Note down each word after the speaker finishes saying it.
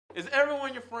Is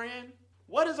everyone your friend?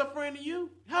 What is a friend to you?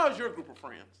 How is your group of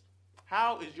friends?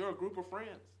 How is your group of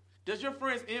friends? Does your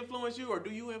friends influence you or do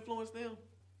you influence them?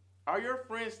 Are your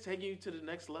friends taking you to the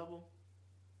next level?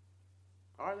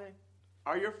 Are they?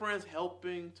 Are your friends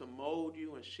helping to mold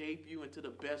you and shape you into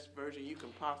the best version you can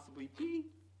possibly be?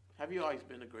 Have you always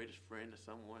been the greatest friend to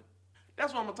someone?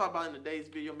 That's what I'm going to talk about in today's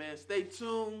video, man. Stay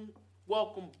tuned.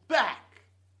 Welcome back.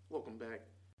 Welcome back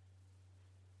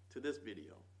to this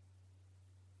video.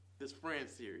 This friend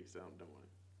series I'm doing.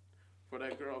 For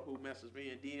that girl who messaged me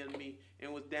and DM'd me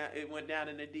and it went down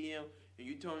in the DM and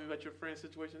you told me about your friend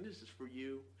situation, this is for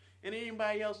you. And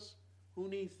anybody else who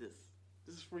needs this,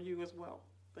 this is for you as well.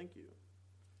 Thank you.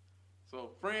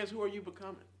 So, friends, who are you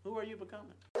becoming? Who are you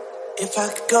becoming? If I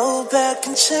could go back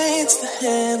and change the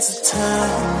hands of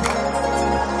time,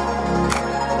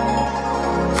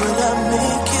 would I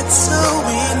make it so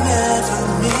we never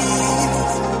meet?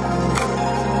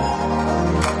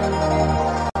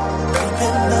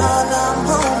 Keeping all our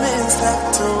moments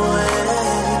locked away,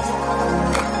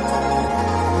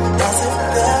 as if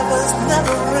there was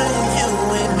never a you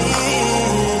and me.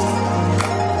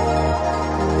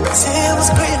 Tears was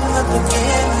creeping up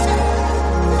again,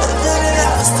 but let it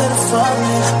out instead of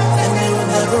falling, and it will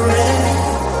never end.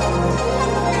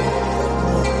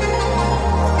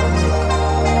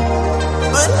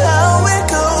 But how it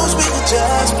goes, we can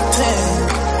just pretend.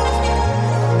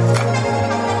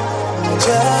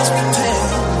 Just pretend.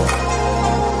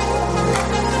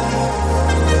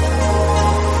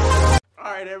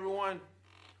 All right, everyone.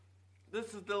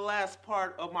 This is the last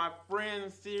part of my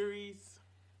Friends series.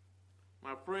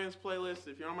 My Friends playlist.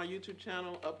 If you're on my YouTube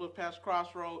channel, Uplift Past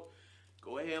Crossroad,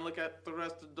 go ahead and look at the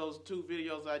rest of those 2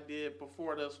 videos I did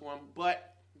before this one.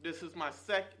 But this is my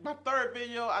third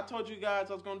video. I told you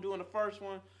guys I was going to do in the first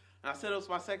one. And I said it was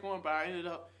my second one, but I ended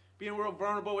up being real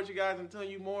vulnerable with you guys and telling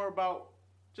you more about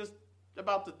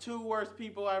the 2 worst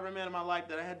people I ever met in my life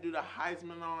that I had to do the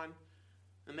Heisman on.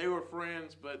 And they were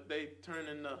friends, but they turned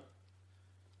into,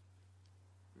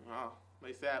 well,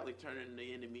 they sadly turned into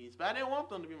enemies. But I didn't want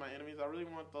them to be my enemies. I really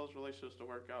want those relationships to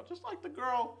work out. Just like the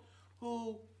girl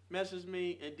who messaged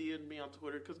me and DM'd me on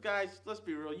Twitter. Because, guys, let's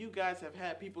be real. You guys have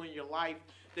had people in your life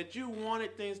that you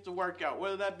wanted things to work out.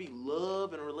 Whether that be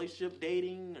love and a relationship,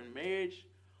 dating and marriage.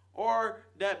 Or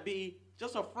that be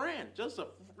just a friend. Just a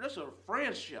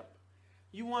friendship.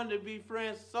 You wanted to be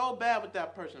friends so bad with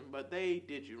that person. But they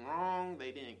did you wrong.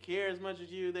 They didn't care as much as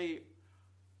you. They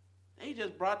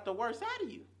just brought the worst out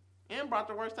of you. And brought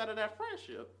the worst out of that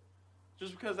friendship.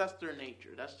 Just because that's their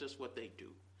nature. That's just what they do.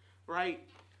 Right?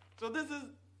 So this is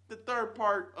the third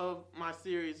part of my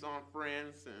series on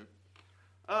friends.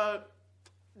 And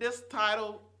this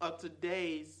title of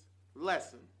today's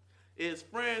lesson is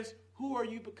Friends, Who Are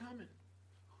You Becoming?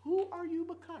 Who are you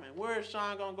becoming? Where is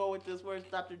Sean going to go with this? Where is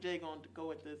Dr. J going to go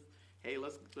with this? Hey,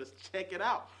 let's check it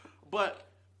out. But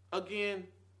again,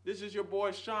 this is your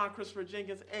boy, Sean Christopher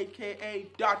Jenkins, a.k.a.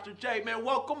 Dr. J. Man,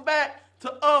 welcome back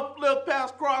to Uplift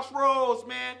Past Crossroads,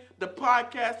 man. The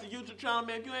podcast, the YouTube channel,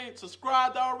 man. If you ain't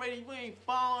subscribed already, if you ain't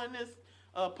following this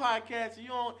podcast,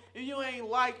 if you ain't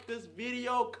liked this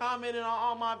video, commented on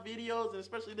all my videos, and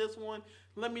especially this one,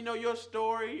 let me know your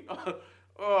story.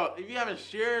 If you haven't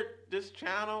shared this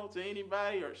channel to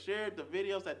anybody or shared the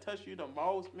videos that touch you the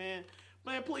most, man,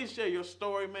 please share your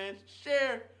story, man.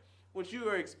 Share what you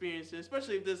are experiencing,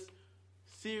 especially if this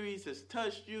series has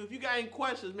touched you. If you got any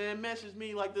questions, man, message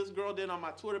me like this girl did on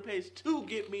my Twitter page to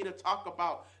get me to talk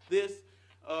about this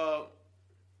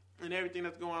and everything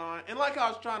that's going on. And like I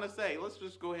was trying to say, let's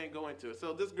just go ahead and go into it.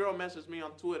 So this girl messaged me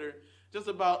on Twitter just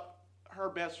about her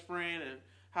best friend and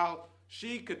how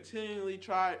she continually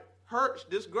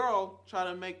this girl tried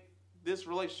to make this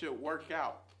relationship work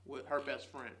out with her best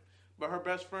friend. But her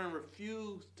best friend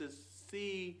refused to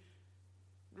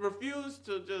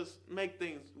just make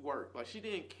things work. Like, she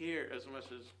didn't care as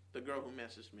much as the girl who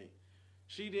messaged me.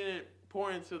 She didn't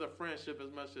pour into the friendship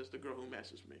as much as the girl who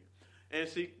messaged me. And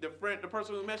the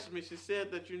person who messaged me, she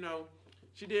said that,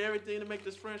 she did everything to make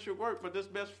this friendship work, but this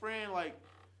best friend,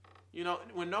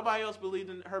 when nobody else believed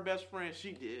in her best friend,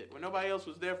 she did. When nobody else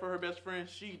was there for her best friend,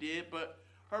 she did. But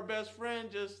her best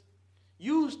friend just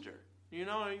used her,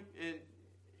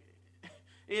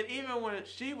 and even when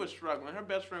she was struggling, her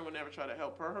best friend would never try to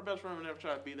help her. Her best friend would never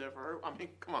try to be there for her. I mean,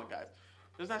 come on, guys.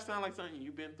 Does that sound like something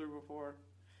you've been through before?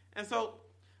 And so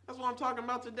that's what I'm talking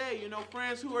about today.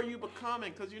 Friends, who are you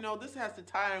becoming? Because, this has to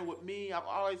tie in with me. I've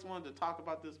always wanted to talk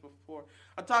about this before.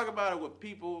 I talk about it with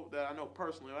people that I know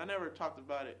personally. I never talked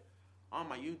about it on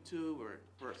my YouTube or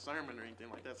for a sermon or anything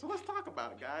like that. So let's talk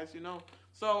about it, guys,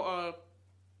 So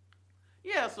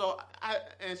Yeah, so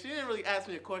and she didn't really ask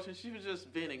me a question. She was just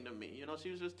venting to me. You know, she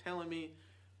was just telling me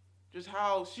just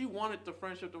how she wanted the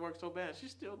friendship to work so bad. She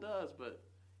still does, but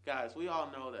guys, we all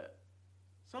know that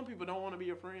some people don't want to be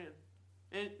your friend.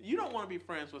 And you don't want to be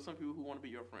friends with some people who want to be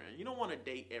your friend. You don't want to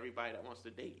date everybody that wants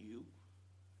to date you.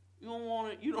 You don't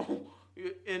want to, you don't.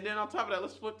 And then on top of that,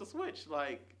 let's flip the switch.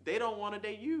 Like, they don't want to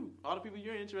date you. All the people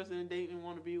you're interested in dating and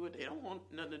want to be with, they don't want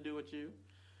nothing to do with you.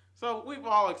 So we've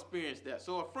all experienced that.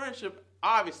 So a friendship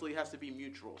obviously has to be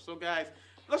mutual. So guys,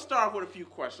 let's start off with a few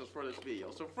questions for this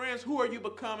video. So friends, who are you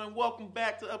becoming? Welcome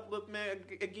back to Uplift Man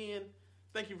again.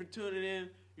 Thank you for tuning in.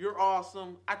 You're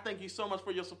awesome. I thank you so much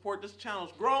for your support. This channel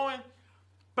is growing,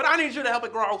 but I need you to help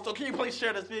it grow. So can you please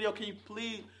share this video? Can you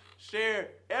please share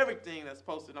everything that's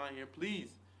posted on here, please?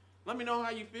 Let me know how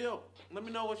you feel. Let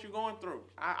me know what you're going through.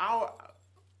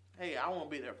 Hey, I won't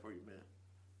be there for you, man.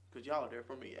 Because y'all are there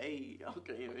for me. Hey,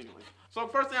 okay, anyway. So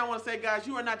first thing I want to say, guys,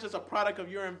 you are not just a product of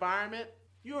your environment.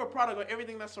 You're a product of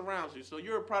everything that surrounds you. So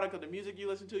you're a product of the music you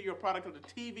listen to. You're a product of the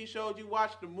TV shows you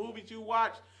watch, the movies you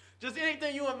watch. Just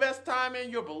anything you invest time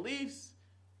in, your beliefs,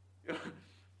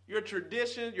 your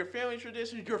traditions, your family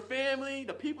traditions, your family,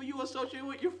 the people you associate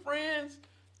with, your friends.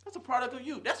 That's a product of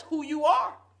you. That's who you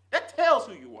are. That tells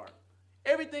who you are.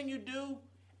 Everything you do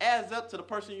adds up to the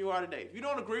person you are today. If you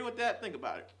don't agree with that, think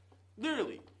about it.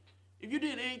 Literally, if you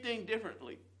did anything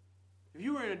differently, if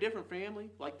you were in a different family,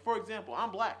 like for example,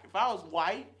 I'm black. If I was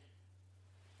white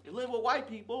and lived with white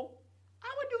people, I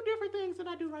would do different things than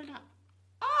I do right now.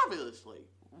 Obviously,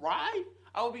 right?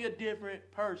 I would be a different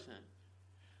person.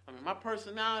 I mean, my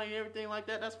personality and everything like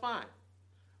that, that's fine.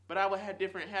 But I would have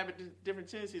different habits, different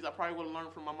tendencies I probably would have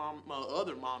learned from my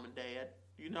other mom and dad,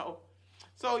 you know?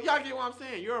 So y'all get what I'm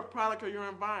saying. You're a product of your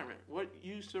environment. What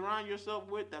you surround yourself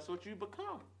with, that's what you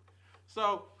become.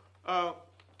 So,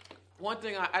 one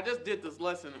thing, I just did this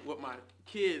lesson with my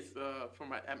kids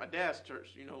at my dad's church,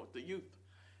 you know, with the youth.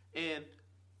 And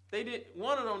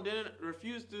one of them didn't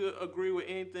refuse to agree with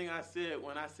anything I said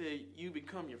when I said you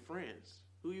become your friends.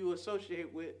 Who you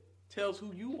associate with tells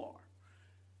who you are.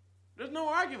 There's no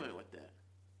argument with that.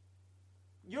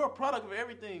 You're a product of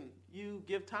everything you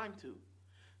give time to.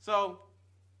 So,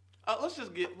 let's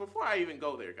just before I even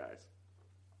go there, guys,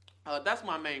 that's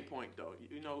my main point, though.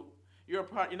 You know, you're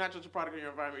not just a product of your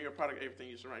environment, you're a product of everything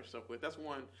you surround yourself with. That's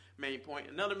one main point.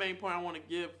 Another main point I want to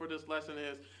give for this lesson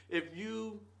is if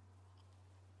your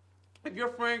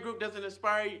friend group doesn't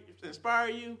inspire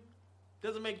you,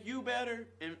 doesn't make you better,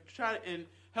 and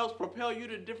helps propel you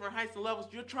to different heights and levels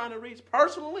you're trying to reach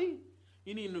personally,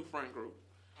 you need a new friend group.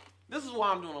 This is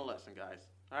why I'm doing a lesson, guys.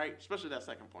 All right, especially that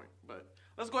second point. But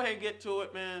let's go ahead and get to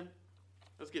it, man.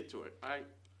 Let's get to it. All right.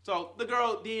 So the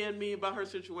girl DM'd me about her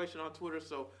situation on Twitter.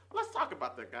 So let's talk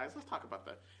about that, guys. Let's talk about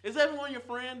that. Is everyone your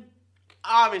friend?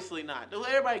 Obviously not. Does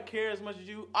everybody care as much as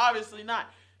you? Obviously not.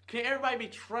 Can everybody be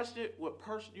trusted with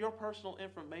your personal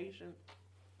information?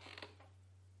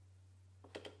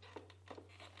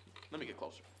 Let me get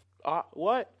closer.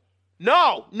 What?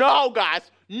 No, guys.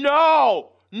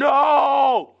 No.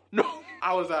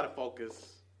 I was out of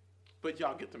focus. But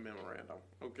y'all get the memorandum,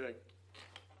 okay?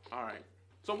 All right.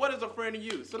 So what is a friend to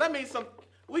you? So that means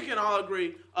we can all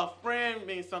agree a friend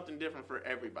means something different for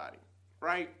everybody,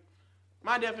 right?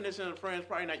 My definition of a friend is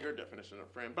probably not your definition of a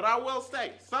friend, but I will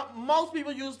say, most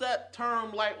people use that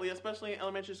term lightly, especially in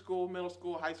elementary school, middle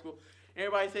school, high school.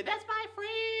 Everybody say, that's my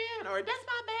friend, or that's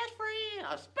my best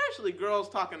friend, especially girls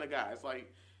talking to guys.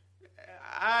 Like,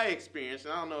 I experienced,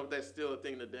 and I don't know if that's still a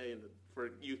thing today for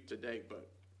youth today, but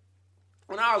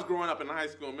when I was growing up in high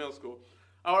school and middle school,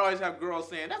 I would always have girls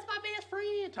saying, that's my best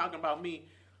friend, talking about me.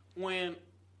 When,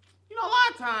 you know, a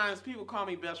lot of times people call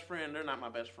me best friend, they're not my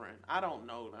best friend. I don't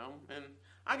know them. And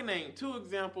I can name 2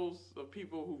 examples of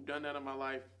people who've done that in my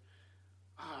life.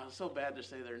 It's so bad to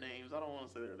say their names. I don't want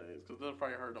to say their names because they'll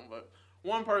probably hurt them. But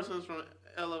one person's from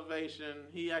Elevation.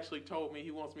 He actually told me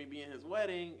he wants me to be in his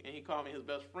wedding, and he called me his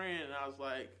best friend. And I was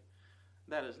like,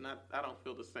 that is not, I don't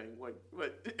feel the same way.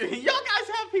 But y'all guys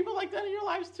have people like that in your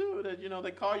lives too, that, you know,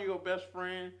 they call you a best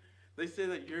friend. They say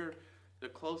that you're the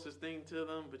closest thing to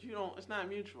them, but you don't, it's not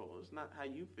mutual. It's not how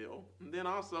you feel. And then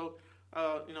also,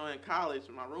 you know, in college,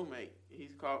 my roommate,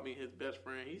 he's called me his best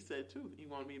friend. He said too, he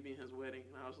wanted me to be in his wedding.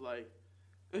 And I was like,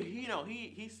 you know,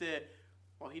 he said,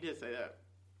 well, he did say that,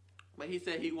 but he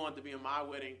said he wanted to be in my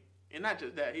wedding. And not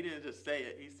just that, he didn't just say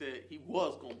it. He said he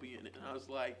was going to be in it. And I was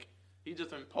like, he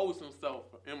just imposed himself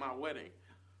in my wedding.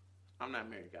 I'm not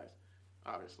married, guys.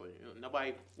 Obviously,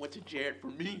 nobody went to Jared for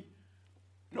me.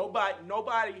 Nobody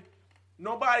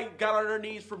got on their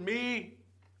knees for me.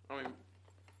 I mean,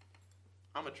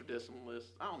 I'm a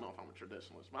traditionalist. I don't know if I'm a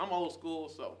traditionalist, but I'm old school,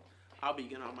 so I'll be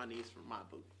getting on my knees for my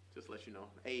boo. Just let you know.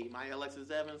 Hey, my Alexis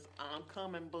Evans, I'm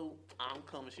coming, boo. I'm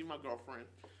coming. She's my girlfriend.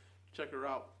 Check her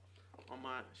out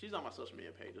she's on my social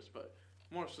media pages, but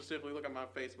more specifically, look at my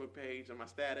Facebook page and my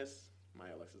status. My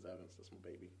Alexis Evans, that's my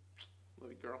baby.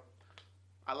 Love you, girl.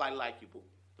 I like you, boo.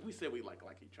 We said we like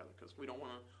each other because we don't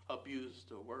want to abuse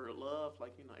the word love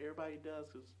like, everybody does,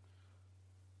 because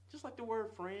just like the word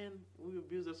friend, we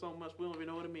abuse it so much we don't even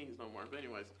know what it means no more. But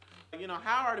anyways,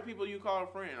 how are the people you call a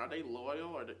friend? Are they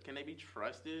loyal, or can they be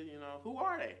trusted? Who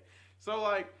are they?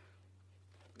 So,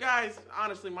 guys,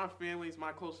 honestly, my family's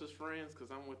my closest friends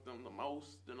because I'm with them the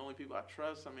most, and the only people I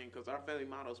trust. Because our family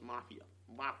motto is mafia.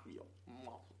 Mafia.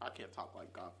 I can't talk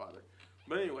like Godfather.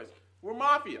 But anyways, we're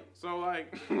mafia. So,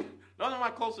 those are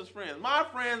my closest friends. My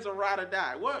friends are ride or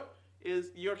die. What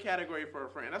is your category for a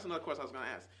friend? That's another question I was going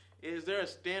to ask. Is there a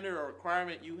standard or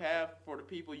requirement you have for the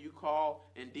people you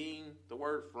call and deem the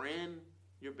word friend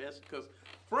your best? Because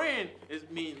friend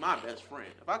means my best friend.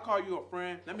 If I call you a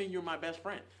friend, that means you're my best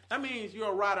friend. That means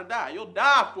you're a ride or die. You'll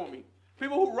die for me.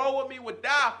 People who roll with me would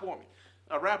die for me.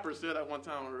 A rapper said that one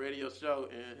time on a radio show,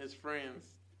 and his friends,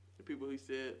 the people he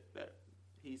said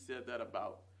that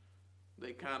about,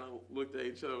 they kind of looked at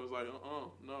each other and was like,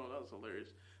 no, that was hilarious.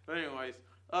 But anyways,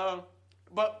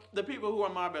 but the people who are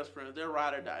my best friends, they're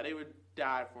ride or die. They would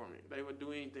die for me. They would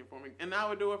do anything for me, and I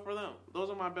would do it for them. Those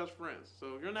are my best friends.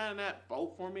 So if you're not in that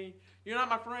boat for me, you're not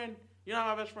my friend, you're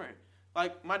not my best friend.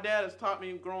 My dad has taught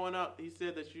me growing up, he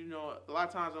said that, a lot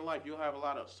of times in life, you'll have a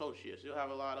lot of associates. You'll have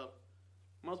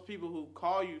most people who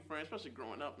call you friends, especially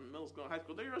growing up in middle school and high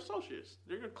school, they're your associates.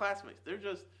 They're your classmates.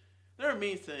 They're a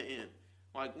means to the end.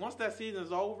 Once that season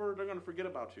is over, they're going to forget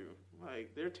about you.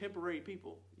 They're temporary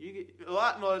people.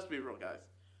 Let's be real, guys.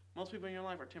 Most people in your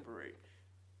life are temporary.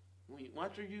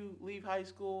 After you leave high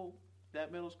school,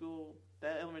 that middle school,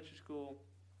 that elementary school,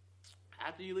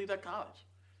 after you leave that college,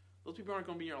 those people aren't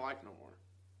going to be in your life no more.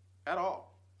 At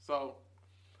all. So,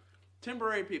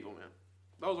 temporary people, man.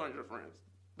 Those aren't your friends.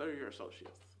 They're your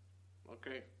associates.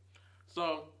 Okay?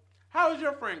 So, how is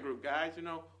your friend group, guys?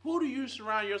 Who do you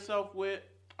surround yourself with?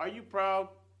 Are you proud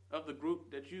of the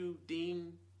group that you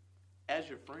deem as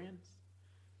your friends?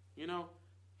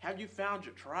 Have you found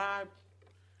your tribe?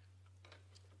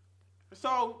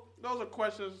 So, those are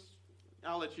questions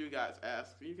I'll let you guys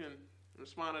ask. You can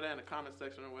respond to that in the comment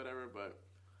section or whatever, but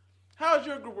how's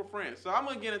your group of friends? So I'm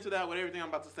going to get into that with everything I'm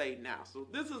about to say now. So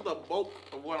this is the bulk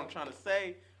of what I'm trying to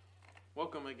say.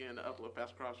 Welcome again to Uplift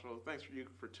Past Crossroads. Thanks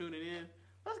for tuning in.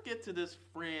 Let's get to this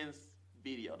Friends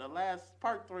video. The last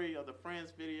part 3 of the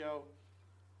Friends video,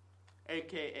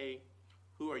 a.k.a.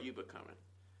 Who Are You Becoming?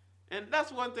 And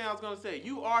that's one thing I was going to say.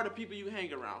 You are the people you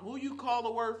hang around. Who you call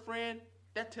the word friend,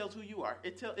 that tells who you are.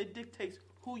 It dictates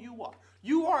who you are.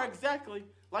 You are exactly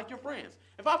like your friends.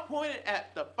 If I pointed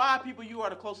at the 5 people you are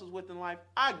the closest with in life,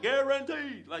 I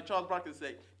guarantee, like Charles Barkley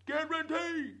said,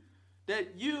 guarantee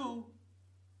that you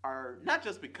are not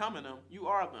just becoming them, you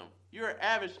are them. You're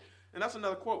average, and that's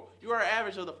another quote, you are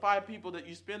average of the 5 people that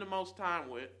you spend the most time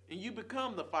with, and you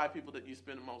become the 5 people that you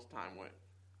spend the most time with.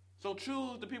 So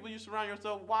choose the people you surround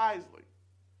yourself wisely.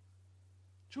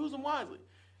 Choose them wisely.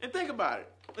 And think about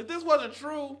it. If this wasn't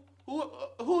true,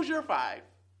 who's your 5?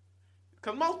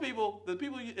 Because most people,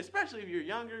 especially if you're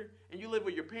younger and you live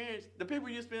with your parents, the people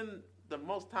you spend the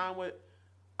most time with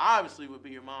obviously would be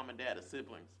your mom and dad or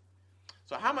siblings.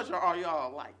 So how much are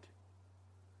y'all alike?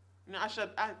 I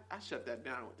shut that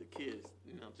down with the kids,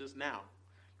 just now.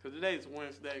 Because today is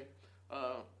Wednesday.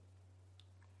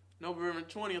 November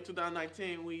 20th,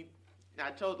 2019,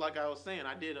 like I was saying,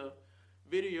 I did a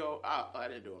video. I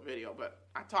didn't do a video, but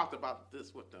I talked about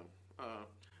this with them.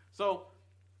 So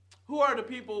who are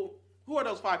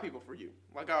those 5 people for you?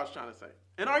 Like I was trying to say.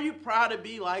 And are you proud to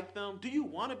be like them? Do you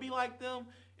want to be like them?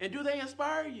 And do they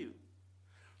inspire you?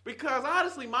 Because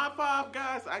honestly, my 5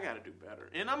 guys, I got to do better.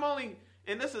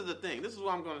 And this is the thing. This is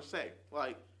what I'm going to say.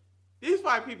 These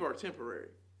 5 people are temporary.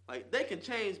 They can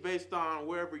change based on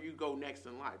wherever you go next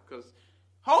in life. Because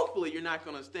hopefully you're not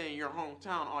going to stay in your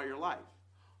hometown all your life.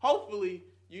 Hopefully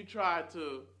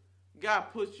God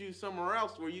puts you somewhere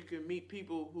else where you can meet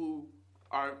people who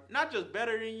are not just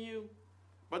better than you,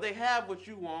 but they have what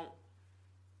you want.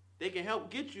 They can help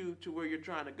get you to where you're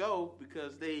trying to go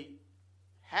because they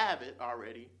have it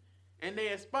already. And they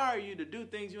inspire you to do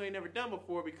things you ain't never done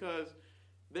before because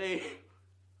they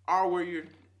are where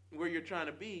you're trying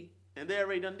to be. And they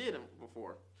already done did them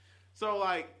before. So,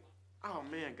 oh,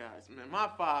 man, guys, my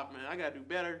 5, I got to do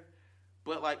better.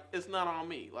 But, it's not on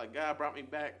me. God brought me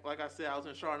back. Like I said, I was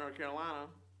in Charlotte, North Carolina,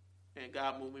 and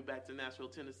God moved me back to Nashville,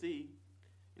 Tennessee,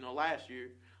 last year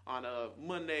on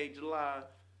Monday, July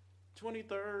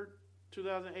 23rd,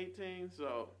 2018.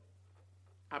 So,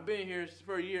 I've been here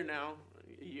for a year now,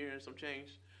 a year and some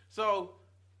change. So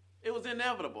it was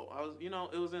inevitable.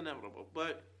 It was inevitable.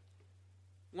 But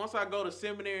once I go to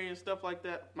seminary and stuff like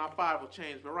that, my 5 will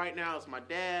change. But right now, it's my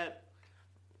dad.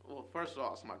 Well, first of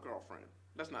all, it's my girlfriend.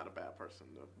 That's not a bad person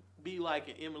to be like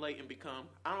and emulate and become.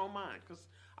 I don't mind because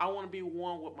I want to be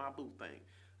one with my boo thing.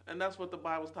 And that's what the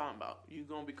Bible's talking about. You're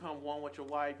going to become one with your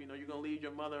wife. You're going to leave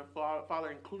your mother and father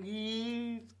and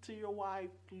cleave to your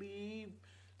wife, cleave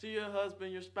to your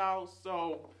husband, your spouse.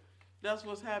 So that's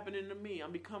what's happening to me.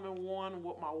 I'm becoming one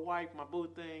with my wife, my boo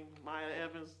thing, Maya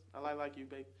Evans. I like you,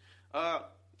 babe. I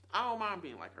don't mind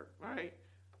being like her, right?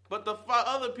 But the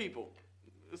other people,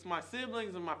 it's my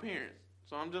siblings and my parents.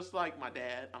 So I'm just like my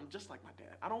dad. I'm just like my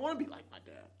dad. I don't want to be like my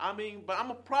dad. But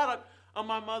I'm a product of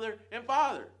my mother and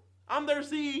father. I'm their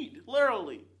seed,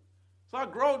 literally. So I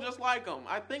grow just like them.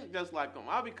 I think just like them.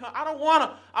 I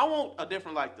want a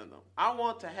different life than them. I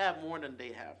want to have more than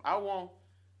they have.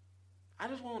 I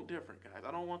just want different, guys.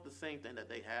 I don't want the same thing that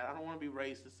they had. I don't want to be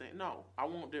raised the same. No, I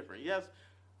want different. Yes,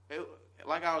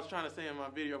 like I was trying to say in my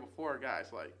video before,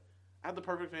 guys, like, I have the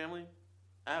perfect family.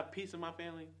 I have peace in my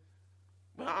family.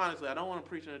 But honestly, I don't want to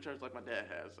preach in a church like my dad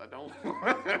has. I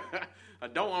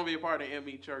don't want to be a part of the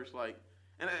ME church, like,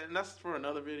 and that's for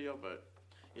another video, but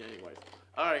yeah, anyways.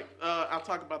 All right, I'll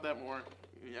talk about that more.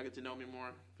 Y'all get to know me more.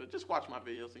 But just watch my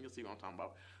videos and you'll see what I'm talking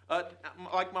about.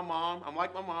 Like my mom. I'm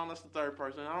like my mom. That's the third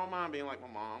person. I don't mind being like my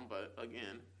mom, but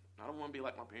again, I don't want to be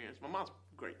like my parents. My mom's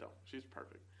great, though. She's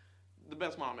perfect. The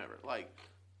best mom ever. Like,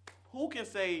 who can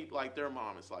say, like, their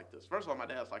mom is like this? First of all, my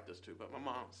dad's like this, too, but my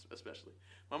mom especially.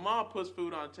 My mom puts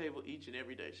food on the table each and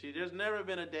every day. There's never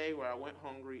been a day where I went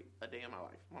hungry a day in my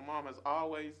life. My mom has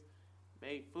always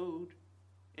made food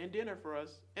and dinner for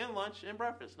us, and lunch and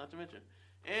breakfast, not to mention.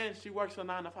 And she works from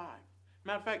 9 to 5.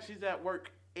 Matter of fact, she's at work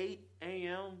 8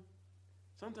 a.m.,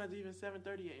 sometimes even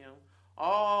 7:30 a.m.,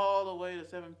 all the way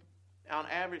to on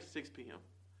average 6 p.m.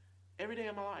 every day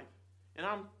of my life. And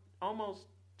I'm almost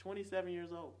 27 years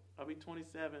old. I'll be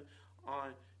 27 on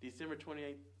December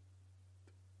 28th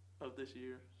of this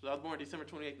year. So I was born December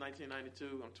 28th,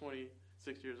 1992. I'm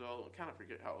 26 years old. I kind of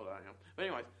forget how old I am. But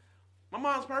anyways, my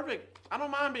mom's perfect. I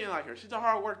don't mind being like her. She's a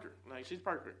hard worker. Like, she's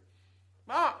perfect.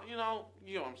 But, you know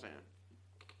what I'm saying.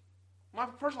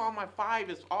 First of all, my 5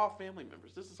 is all family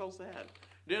members. This is so sad.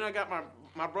 Then I got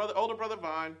my older brother,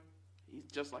 Vaughn. He's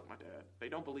just like my dad. They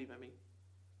don't believe in me.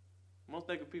 Most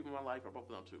negative people in my life are both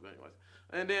of them, too. But anyways.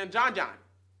 And then John,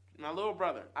 my little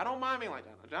brother. I don't mind being like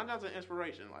John. John's an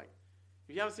inspiration. Like,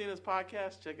 if you haven't seen this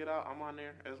podcast, check it out. I'm on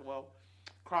there as well.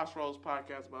 Crossroads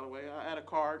Podcast, by the way. I add a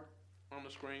card on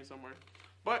the screen somewhere.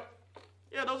 But,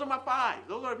 yeah, those are my 5.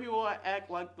 Those are the people I act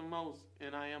like the most,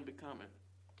 and I am becoming.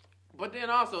 But then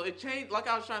also, it changed, like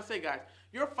I was trying to say, guys,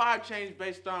 your 5 changed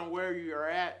based on where you're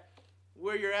at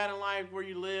in life, where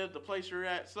you live, the place you're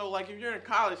at. So, like, if you're in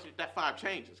college, that 5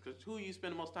 changes, because who you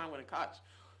spend the most time with in college?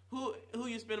 Who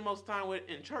you spend the most time with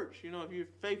in church? You know, if you're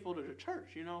faithful to the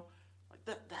church, you know,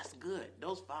 like that's good.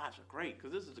 Those 5s are great,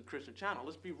 because this is a Christian channel.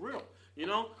 Let's be real, you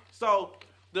know? So,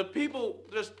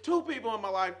 there's 2 people in my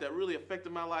life that really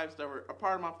affected my life that were a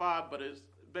part of my 5, but it's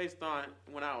based on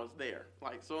when I was there.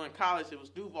 Like, so in college, it was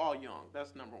Duval Young.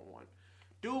 That's number 1.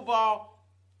 Duval,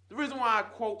 the reason why I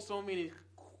quote so many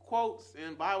quotes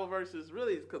in Bible verses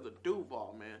really is because of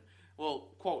Duval, man.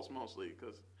 Well, quotes mostly,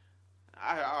 because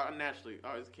I naturally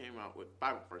always came out with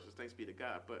Bible verses, thanks be to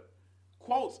God. But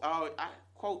quotes, I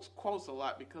quotes a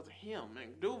lot because of him, man.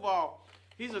 Duval,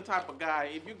 he's the type of guy,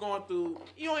 if you're going through,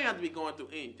 you don't have to be going through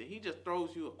anything. He just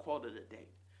throws you a quote of the day.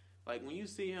 Like, when you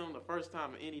see him the first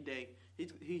time of any day,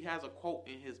 he has a quote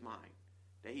in his mind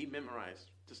that he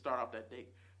memorized to start off that day.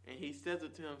 And he says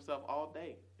it to himself all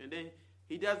day. And then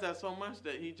he does that so much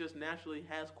that he just naturally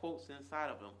has quotes inside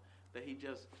of him that he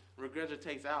just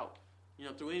regurgitates out, you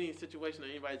know, through any situation that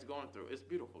anybody's going through. It's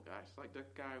beautiful, guys. Like,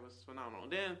 that guy was phenomenal.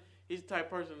 And then he's the type of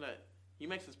person that he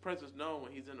makes his presence known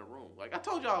when he's in the room. Like, I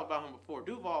told y'all about him before.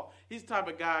 Duval, he's the type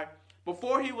of guy,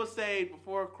 before he was saved,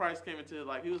 before Christ came into his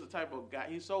life, he was the type of guy,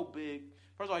 he's so big.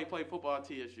 First of all, he played football at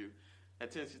TSU,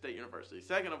 at Tennessee State University.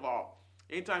 Second of all,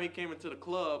 anytime he came into the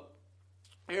club,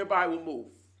 everybody would move.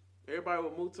 Everybody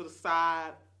would move to the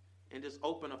side and just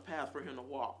open a path for him to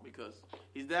walk because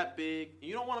he's that big.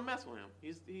 You don't want to mess with him.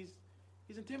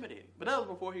 He's intimidating. But that was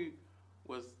before he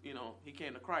was, you know, he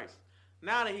came to Christ.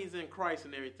 Now that he's in Christ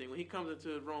and everything, when he comes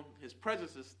into the room, his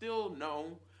presence is still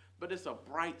known, but it's a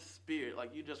bright spirit.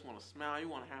 Like, you just want to smile. You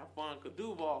want to have fun. Because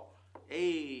Duval,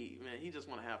 hey, man, he just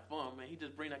want to have fun, man. He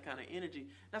just bring that kind of energy.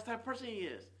 That's the type of person he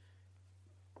is.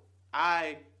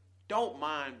 I don't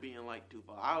mind being like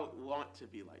Duval. I want to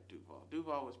be like Duval.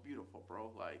 Duval was beautiful,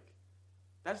 bro. Like,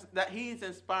 He's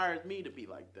inspired me to be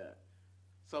like that.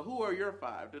 So who are your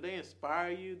 5? Do they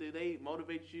inspire you? Do they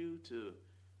motivate you to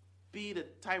be the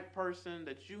type of person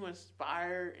that you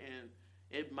inspire and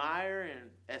admire and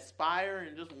aspire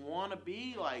and just want to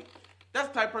be? Like, that's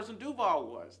the type of person Duval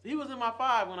was. He was in my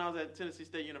 5 when I was at Tennessee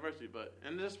State University,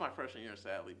 and this is my freshman year,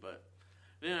 sadly. But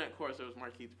then, of course, there was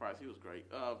Marquise Price. He was great.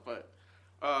 But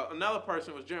another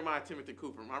person was Jeremiah Timothy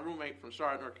Cooper. My roommate from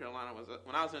Charlotte, North Carolina.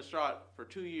 When I was in Charlotte for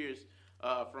 2 years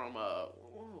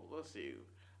let's see.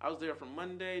 I was there from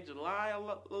Monday, July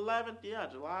 11th. Yeah,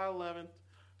 July 11th,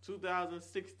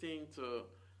 2016 to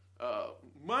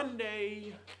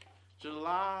Monday,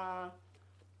 July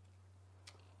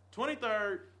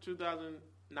 23rd,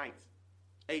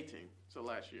 2018. So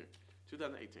last year,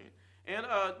 2018. And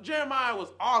Jeremiah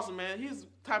was awesome, man. He's the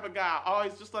type of guy I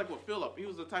always, just like with Philip, he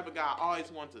was the type of guy I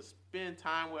always wanted to spend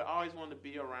time with, always wanted to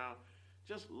be around.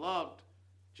 Just loved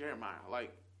Jeremiah.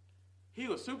 Like, he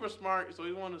was super smart, so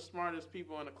he's one of the smartest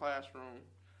people in the classroom.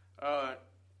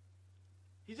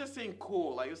 He just seemed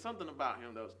cool. Like, there's something about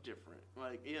him that was different.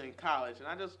 Like, in college,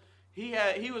 and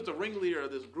he was the ringleader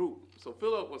of this group. So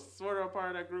Philip was sort of a part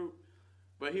of that group,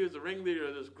 but he was the ringleader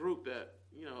of this group that,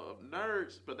 of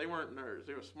nerds, but they weren't nerds.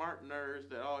 They were smart nerds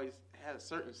that always had a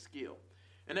certain skill.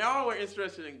 And they all were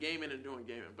interested in gaming and doing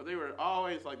gaming, but they were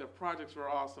always, like, their projects were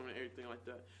awesome and everything like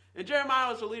that. And Jeremiah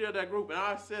was the leader of that group, and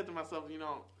I said to myself,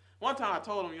 one time I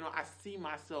told him, I see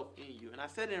myself in you. And I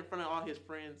said it in front of all his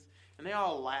friends, and they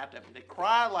all laughed at me. They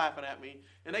cried laughing at me,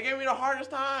 and they gave me the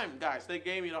hardest time. Guys, they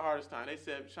gave me the hardest time. They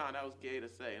said, Sean, that was gay to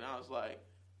say. And I was like,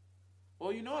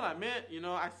 well, you know what I meant?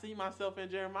 I see myself in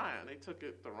Jeremiah. And they took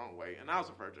it the wrong way. And I was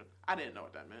a virgin. I didn't know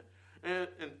what that meant. And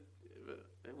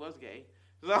it was gay.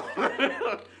 So,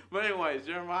 but anyways,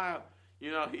 Jeremiah,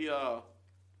 him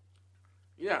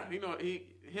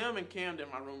and Camden,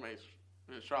 my roommates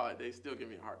in Charlotte, they still give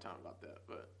me a hard time about that.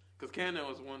 But because Camden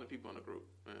was one of the people in the group.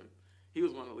 And he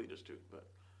was one of the leaders too. But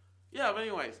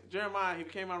anyways, Jeremiah, he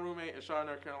became my roommate in Charlotte,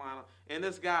 North Carolina. And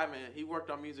this guy, man, he worked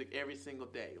on music every single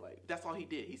day. Like, that's all he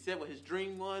did. He said what his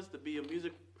dream was, to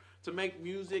make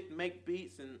music, make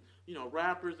beats, and,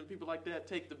 rappers and people like that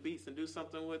take the beats and do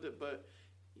something with it. But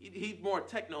he's more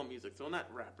techno music, so not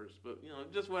rappers, but,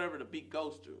 just whatever the beat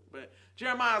goes to. But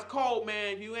Jeremiah's cold,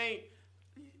 man.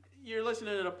 You're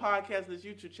listening to the podcast and this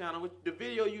YouTube channel, with the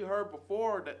video you heard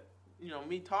before that,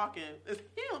 me talking, it's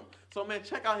him. So, man,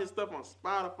 check out his stuff on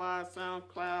Spotify,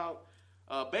 SoundCloud.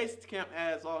 Basecamp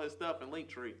has all his stuff in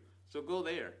Linktree, so go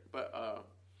there. But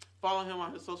follow him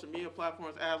on his social media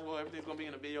platforms as well. Everything's going to be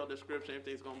in the video description.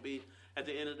 Everything's going to be at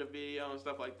the end of the video and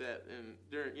stuff like that. And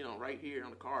they're, right here on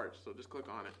the cards, so just click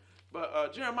on it.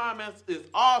 But Jeremiah, man, is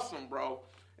awesome, bro.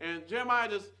 And Jeremiah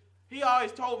he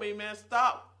always told me, man,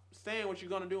 stop saying what you're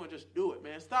going to do and just do it,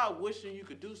 man. Stop wishing you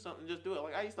could do something, just do it.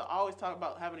 Like, I used to always talk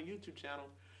about having a YouTube channel,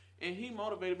 and he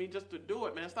motivated me just to do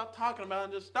it, man. Stop talking about it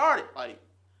and just start it. Like,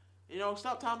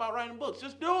 stop talking about writing books.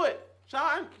 Just do it.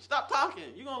 Sean, stop talking.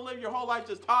 You're going to live your whole life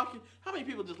just talking. How many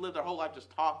people just live their whole life just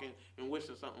talking and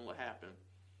wishing something would happen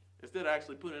instead of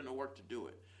actually putting in the work to do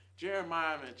it?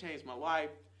 Jeremiah, man, changed my life.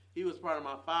 He was part of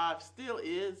my 5, still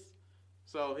is.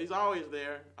 So he's always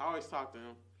there. I always talk to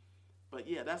him. But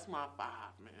yeah, that's my 5,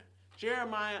 man.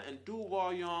 Jeremiah and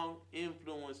Duval Young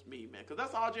influenced me, man. Because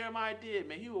that's all Jeremiah did,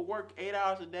 man. He would work 8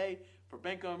 hours a day for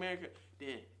Bank of America.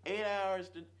 Then 8 hours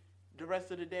the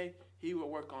rest of the day, he would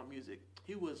work on music.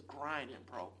 He was grinding,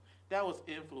 bro. That was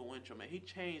influential, man. He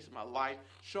changed my life,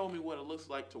 showed me what it looks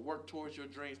like to work towards your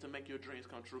dreams, to make your dreams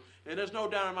come true. And there's no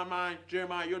doubt in my mind,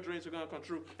 Jeremiah, your dreams are going to come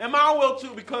true. And mine will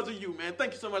too because of you, man.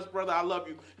 Thank you so much, brother. I love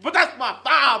you. But that's my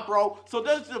 5, bro. So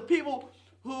there's the people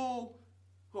who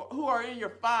are in your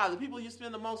 5, the people you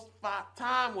spend the most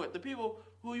time with, the people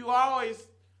who you always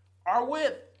are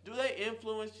with. Do they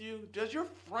influence you? Does your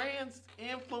friends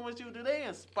influence you? Do they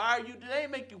inspire you? Do they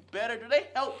make you better? Do they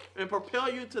help and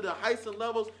propel you to the heights and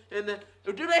levels?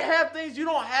 Or do they have things you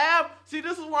don't have? See,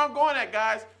 this is where I'm going at,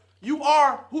 guys. You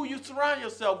are who you surround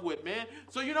yourself with, man.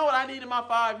 So you know what I need in my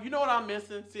 5? You know what I'm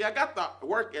missing? See, I got the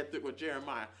work ethic with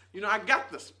Jeremiah. I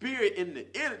got the spirit and the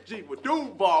energy with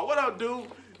Duval. What up, dude?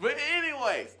 But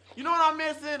anyways, you know what I'm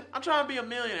missing? I'm trying to be a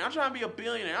millionaire. I'm trying to be a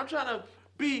billionaire. I'm trying to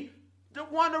be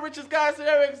one of the richest guys that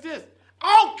ever exist.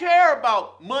 I don't care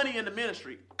about money in the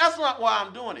ministry. That's not why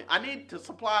I'm doing it. I need to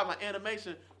supply my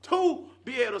animation to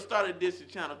be able to start a Disney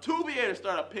Channel, to be able to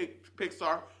start a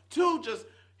Pixar, to just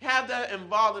have that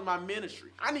involved in my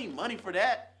ministry. I need money for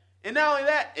that. And not only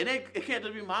that, it can't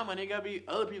just be my money. It got to be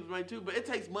other people's money too. But it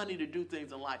takes money to do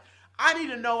things in life. I need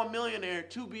to know a millionaire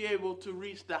to be able to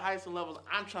reach the heights and levels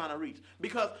I'm trying to reach.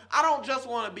 Because I don't just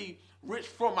want to be rich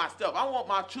for myself. I want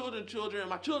my children,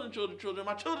 my children,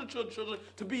 my children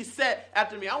to be set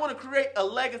after me. I want to create a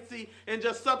legacy and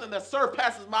just something that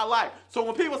surpasses my life. So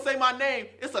when people say my name,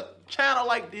 it's a channel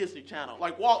like Disney Channel,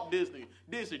 like Walt Disney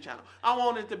Channel. I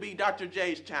want it to be Dr.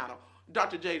 J's channel,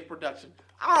 Dr. J's production.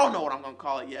 I don't know what I'm going to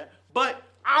call it yet, but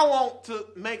I want to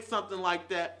make something like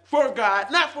that for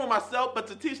God, not for myself, but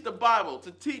to teach the Bible,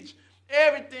 to teach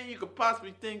everything you could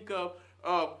possibly think of.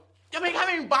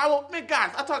 Bible,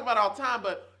 guys, I talk about it all the time,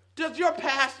 but does your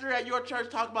pastor at your church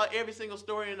talk about every single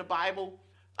story in the Bible?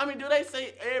 Do they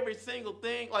say every single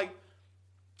thing? Like,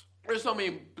 there's so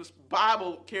many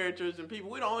Bible characters and people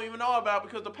we don't even know about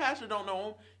because the pastor don't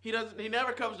know them. He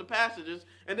never covers the passages.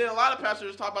 And then a lot of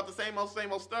pastors talk about the same old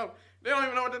stuff. They don't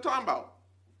even know what they're talking about.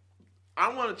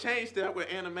 I want to change that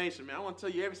with animation, man. I want to tell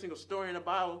you every single story in the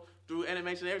Bible through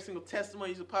animation, every single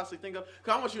testimony you could possibly think of.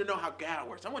 Because I want you to know how God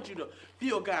works. I want you to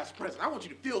feel God's presence. I want you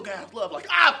to feel God's love like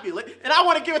I feel it. And I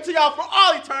want to give it to y'all for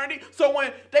all eternity. So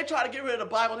when they try to get rid of the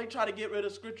Bible, they try to get rid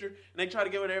of Scripture, and they try to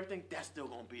get rid of everything, that's still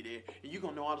going to be there. And you're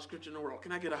going to know all the Scripture in the world.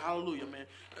 Can I get a hallelujah, man?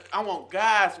 I want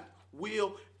God's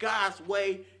will, God's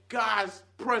way, God's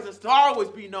presence to always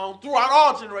be known throughout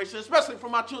all generations, especially for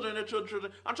my children and their children.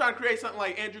 I'm trying to create something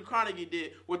like Andrew Carnegie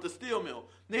did with the steel mill.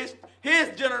 His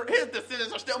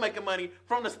descendants are still making money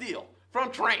from the steel,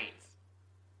 from trains.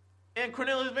 And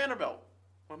Cornelius Vanderbilt.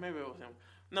 Well, maybe it was him.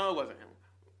 No, it wasn't him.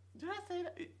 Did I say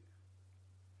that?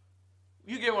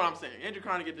 You get what I'm saying. Andrew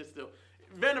Carnegie did steel.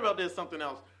 Vanderbilt did something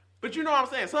else. But you know what I'm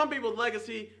saying? Some people's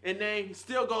legacy and name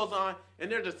still goes on, and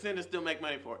their descendants still make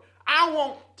money for it. I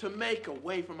want to make a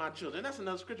way for my children. That's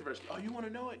another scripture verse. Oh, you want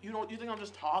to know it? You think I'm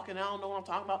just talking? I don't know what I'm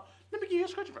talking about? Let me give you a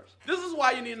scripture verse. This is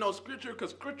why you need to know scripture,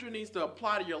 because scripture needs to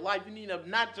apply to your life. You need to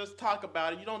not just talk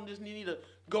about it. You don't just need to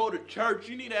go to church.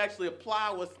 You need to actually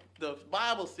apply what the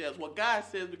Bible says, what God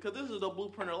says, because this is the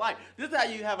blueprint of life. This is how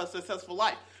you have a successful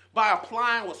life. By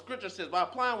applying what Scripture says, by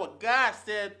applying what God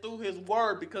said through His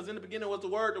Word, because in the beginning was the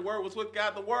Word was with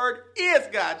God, the Word is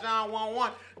God, John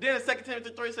 1:1. Then in 2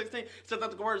 Timothy 3:16, it says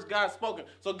that the Word is God spoken.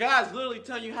 So God's literally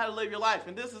telling you how to live your life,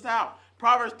 and this is how.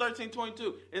 Proverbs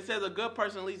 13:22, it says a good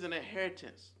person leaves an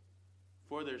inheritance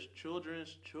for their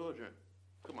children's children.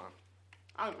 Come on.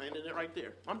 I ended it right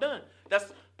there. I'm done. That's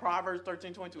Proverbs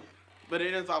 13:22. But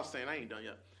it ends off saying, I ain't done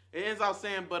yet. It ends off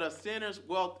saying, but a sinner's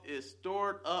wealth is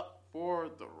stored up for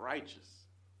the righteous.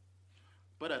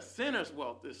 But a sinner's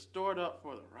wealth is stored up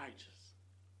for the righteous.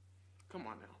 Come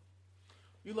on now.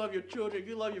 You love your children,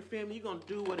 you love your family, you're going to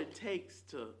do what it takes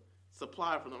to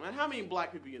supply for them. And how many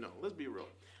black people you know? Let's be real.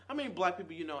 How many black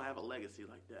people you know have a legacy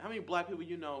like that? How many black people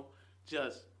you know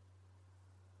just,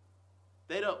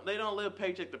 they don't live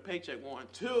paycheck to paycheck, 1.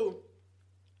 2,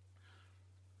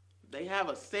 they have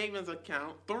a savings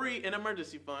account. 3, an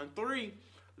emergency fund. 3,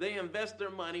 they invest their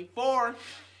money. 4,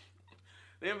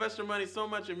 they invest their money so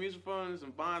much in mutual funds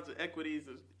and bonds and equities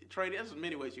and trading. There's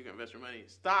many ways you can invest your money.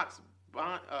 Stocks,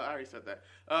 bond. I already said that.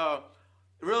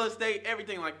 Real estate,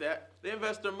 everything like that. They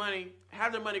invest their money,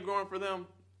 have their money growing for them,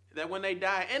 that when they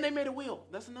die, and they made a will.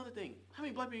 That's another thing. How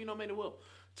many black people you know made a will?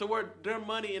 To where their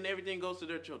money and everything goes to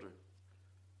their children.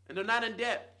 And they're not in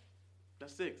debt.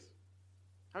 That's 6.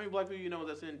 How many black people you know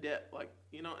that's in debt?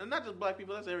 And not just black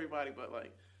people, that's everybody, but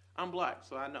I'm black,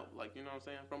 so I know, what I'm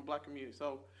saying? From black community.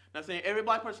 So, not saying every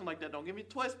black person like that. Don't get me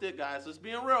twisted, guys. Just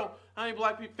being real. How many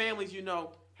black families you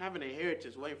know have an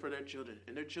inheritance waiting for their children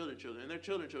and their children's children and their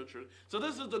children's children? So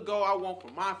this is the goal I want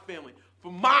for my family,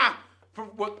 for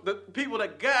what the people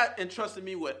that God entrusted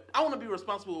me with. I want to be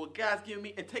responsible with what God's given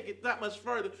me and take it that much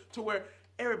further to where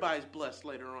everybody's blessed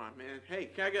later on, man. Hey,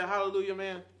 can I get a hallelujah,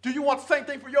 man? Do you want the same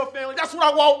thing for your family? That's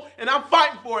what I want, and I'm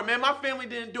fighting for it, man. My family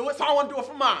didn't do it, so I want to do it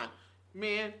for mine.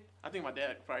 Man, I think my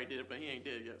dad probably did it, but he ain't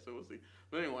dead yet, so we'll see.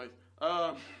 But anyways,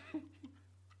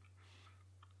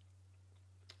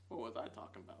 what was I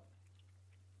talking about?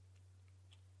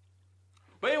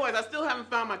 But anyways, I still haven't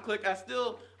found my clique.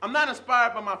 I'm not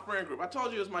inspired by my friend group. I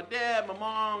told you it's my dad, my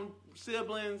mom,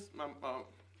 siblings, my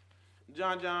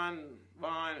John,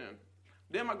 Vaughn, and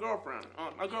then my girlfriend.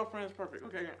 My girlfriend's perfect.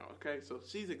 Okay, so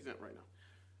she's exempt right now.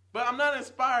 But I'm not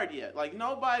inspired yet.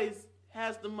 Nobody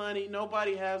has the money.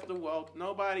 Nobody has the wealth.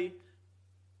 Nobody.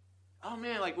 Oh,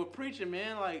 man, with preaching,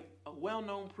 man, a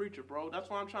well-known preacher, bro. That's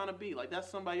what I'm trying to be. That's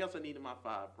somebody else I need in my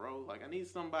 5, bro. I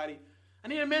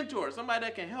need a mentor, somebody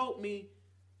that can help me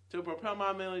to propel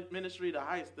my ministry to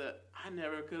heights that I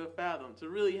never could have fathomed, to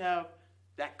really have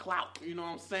that clout, you know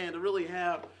what I'm saying, to really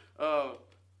have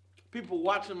people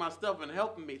watching my stuff and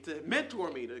helping me, to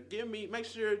mentor me, to make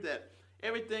sure that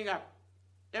everything I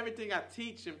everything I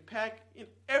teach and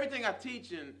everything I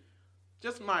teach and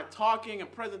just my talking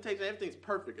and presentation, everything's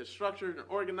perfect. It's structured and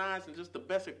organized and just the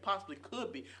best it possibly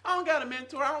could be. I don't got a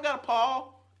mentor. I don't got a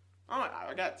Paul.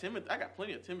 I got Timothy. I got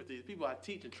plenty of Timothy's, people I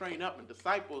teach and train up and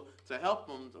disciple to help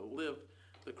them to live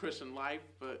the Christian life.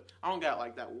 But I don't got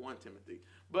like that one Timothy.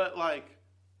 But like,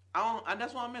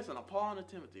 that's what I'm missing, a Paul and a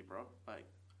Timothy, bro. Like,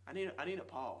 I need a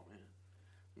Paul,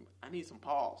 man. I need some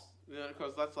Pauls,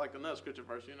 because that's like another scripture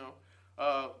verse,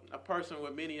 a person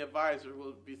with many advisors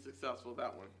will be successful.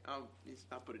 That one. I'll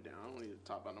put it down. I don't need to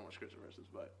talk about no more scripture verses,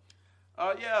 but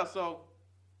yeah. So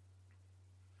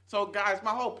guys,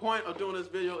 my whole point of doing this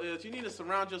video is you need to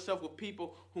surround yourself with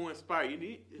people who inspire you.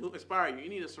 You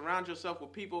need to surround yourself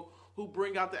with people who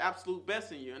bring out the absolute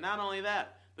best in you, and not only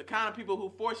that, the kind of people who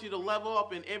force you to level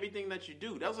up in everything that you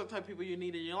do. Those are the type of people you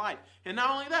need in your life. And not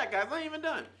only that, guys, I ain't even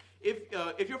done.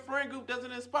 If your friend group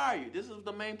doesn't inspire you, this is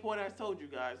the main point I told you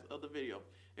guys of the video.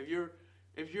 If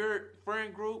your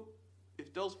friend group,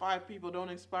 if those 5 people don't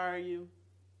inspire you,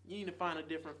 you need to find a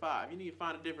different 5. You need to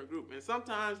find a different group. And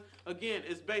sometimes, again,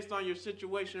 it's based on your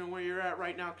situation and where you're at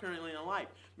right now currently in life.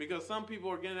 Because some people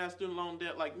are getting that student loan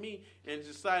debt like me and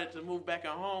decided to move back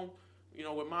at home,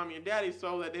 with mommy and daddy,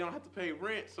 so that they don't have to pay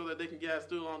rent, so that they can get out of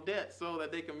student loan debt, so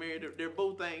that they can marry their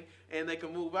boo thing, and they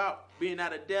can move out, being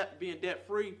out of debt, being debt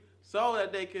free, so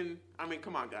that they can,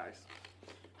 come on, guys.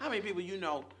 How many people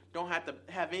don't have to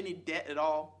have any debt at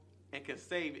all and can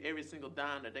save every single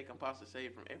dime that they can possibly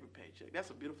save from every paycheck? That's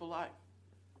a beautiful life.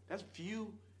 That's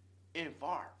few and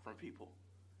far from people.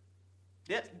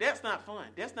 That's not fun.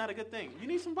 That's not a good thing. You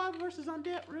need some Bible verses on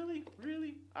debt? Really?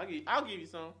 Really? I'll give you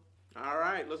some. All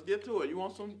right, let's get to it. You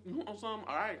want some?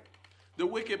 All right. The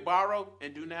wicked borrow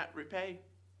and do not repay,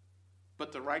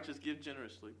 but the righteous give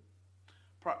generously.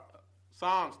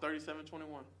 Psalms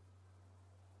 37:21.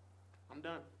 I'm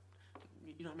done.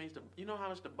 You know how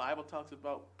much the Bible talks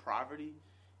about poverty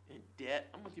and debt?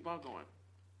 I'm going to keep on going.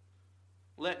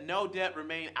 Let no debt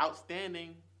remain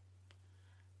outstanding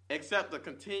except the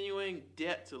continuing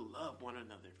debt to love one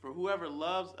another. For whoever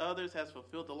loves others has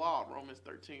fulfilled the law. Romans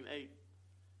 13:8.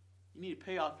 You need to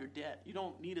pay off your debt. You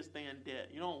don't need to stay in debt.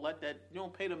 You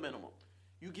don't pay the minimum.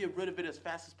 You get rid of it as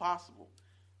fast as possible.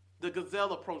 The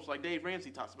gazelle approach, like Dave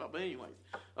Ramsey talks about. But anyways,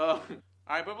 all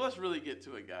right, but let's really get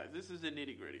to it, guys. This is the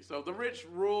nitty gritty. So the rich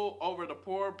rule over the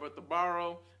poor, but the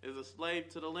borrower is a slave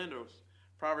to the lenders.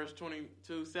 Proverbs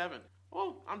 22:7.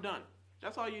 Oh, I'm done.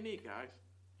 That's all you need, guys.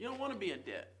 You don't want to be in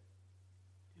debt.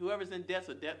 Whoever's in debt's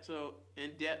in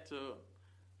debt to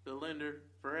the lender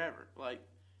forever. Like,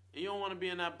 you don't want to be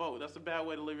in that boat. That's a bad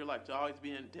way to live your life, to always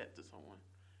be in debt to someone.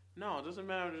 No, just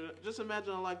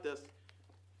imagine a life that's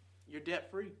you're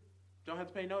debt free. Don't have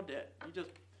to pay no debt. You just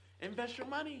invest your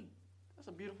money. That's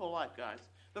a beautiful life, guys.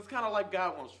 That's kind of like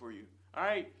God wants for you. All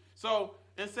right? So,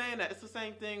 in saying that, it's the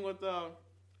same thing with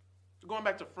going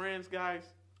back to friends, guys.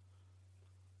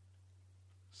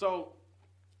 So,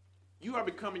 you are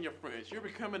becoming your friends. You're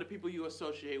becoming the people you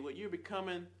associate with. You're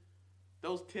becoming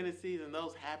those tendencies and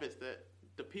those habits that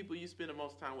the people you spend the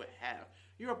most time with have.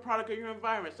 You're a product of your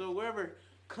environment. So wherever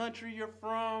country you're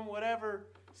from, whatever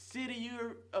city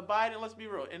you're abiding, let's be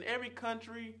real. In every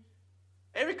country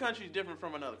is different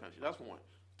from another country. That's one.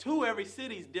 2, every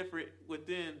city is different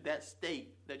within that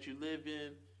state that you live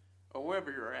in or wherever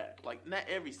you're at. Like, not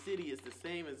every city is the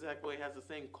same exact way, has the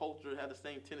same culture, has the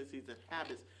same tendencies and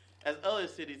habits as other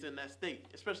cities in that state,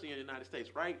 especially in the United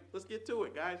States, right? Let's get to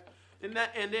it, guys. And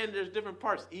then there's different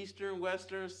parts, eastern,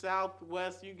 western, south,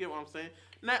 west, you get what I'm saying.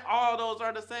 Not all those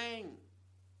are the same,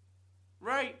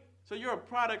 right? So you're a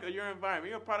product of your environment.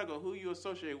 You're a product of who you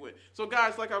associate with. So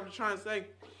guys, like I was trying to say,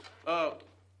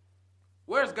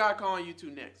 where's God calling you to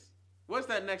next? What's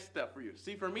that next step for you?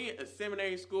 See, for me, it's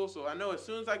seminary school, so I know as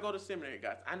soon as I go to seminary,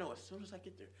 guys, I know as soon as I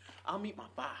get there, I'll meet my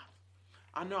 5.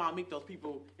 I know I'll meet those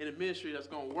people in the ministry that's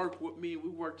going to work with me. We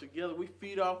work together. We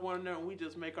feed off one another, and we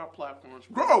just make our platforms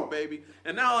grow, baby.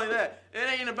 And not only that,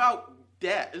 it ain't about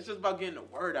that. It's just about getting the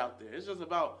word out there. It's just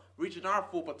about reaching our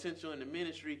full potential in the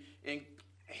ministry and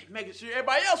making sure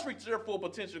everybody else reaches their full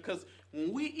potential. Because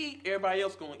when we eat, everybody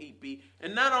else going to eat, B.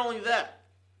 And not only that,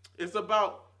 it's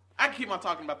about, I keep on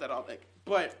talking about that all day,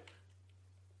 but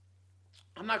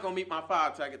I'm not going to meet my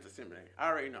 5 until I get to seminary. I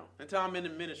already know. Until I'm in the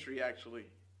ministry, actually.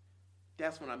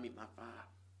 That's when I meet my 5.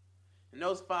 And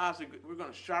those 5s, we're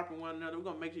going to sharpen one another. We're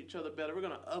going to make each other better. We're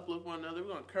going to uplift one another. We're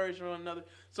going to encourage one another.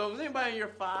 So if there's anybody in your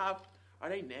 5, are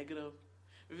they negative?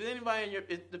 If there's anybody in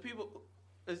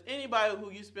is anybody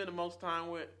who you spend the most time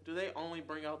with, do they only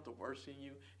bring out the worst in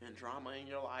you and drama in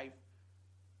your life?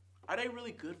 Are they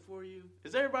really good for you?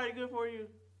 Is everybody good for you?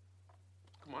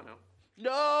 Come on now.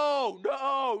 No,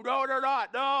 they're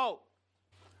not. No.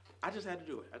 I just had to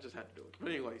do it. But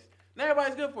anyways, now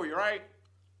everybody's good for you, right?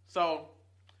 So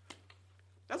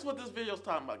that's what this video is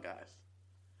talking about, guys.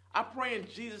 I pray in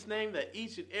Jesus' name that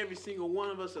each and every single one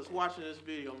of us that's watching this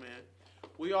video, man,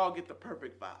 we all get the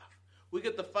perfect 5. We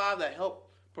get the 5 that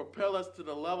help propel us to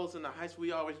the levels and the heights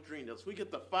we always dreamed of. We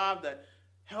get the 5 that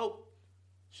help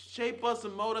shape us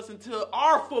and mold us into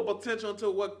our full potential,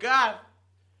 into what God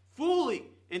fully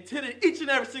intended each and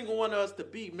every single one of us to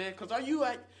be, man. Because are you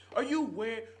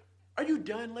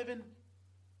done living?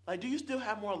 Like, do you still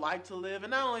have more life to live?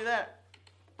 And not only that,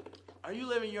 are you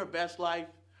living your best life?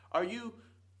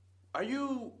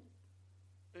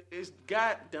 Is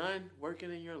God done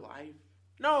working in your life?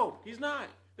 No, he's not.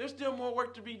 There's still more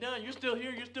work to be done. You're still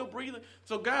here. You're still breathing.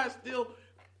 So God still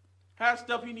has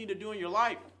stuff he need to do in your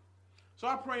life. So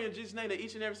I pray in Jesus' name that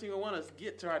each and every single one of us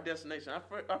get to our destination.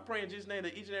 I pray in Jesus' name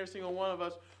that each and every single one of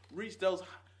us reach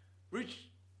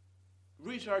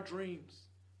our dreams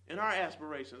and our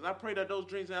aspirations. I pray that those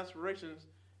dreams and aspirations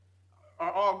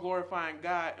are all glorifying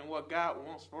God and what God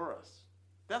wants for us.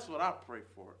 That's what I pray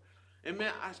for. And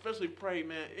man, I especially pray,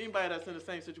 man, anybody that's in the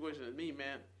same situation as me,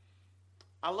 man,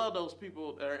 I love those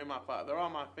people that are in my family. They're all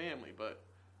my family, but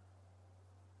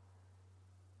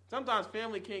sometimes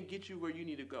family can't get you where you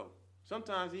need to go.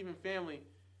 Sometimes even family,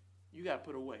 you got to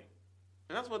put away.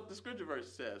 And that's what the scripture verse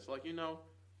says. Like,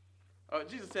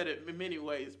 Jesus said it in many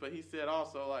ways, but he said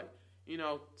also, like,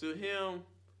 to him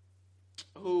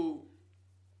who,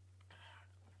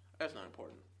 that's not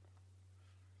important.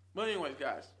 But anyways,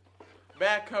 guys,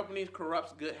 bad company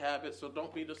corrupts good habits, so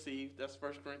don't be deceived. That's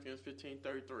 1 Corinthians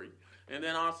 15:33. And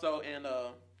then also in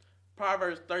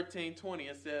Proverbs 13:20,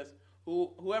 it says,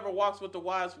 whoever walks with the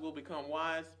wise will become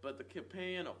wise, but the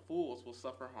companion of fools will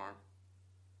suffer harm.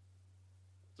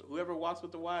 So whoever walks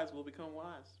with the wise will become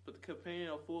wise, but the companion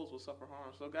of fools will suffer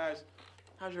harm. So guys,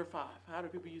 how's your 5? How do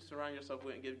people you surround yourself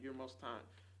with and give your most time,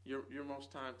 your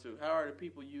most time to? How are the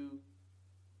people you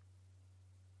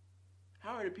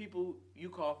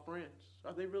call friends?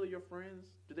 Are they really your friends?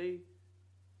 Do they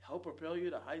help propel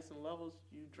you to heights and levels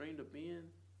you dreamed of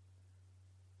being?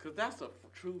 Because that's a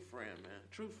true friend, man. A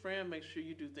true friend makes sure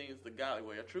you do things the godly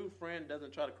way. A true friend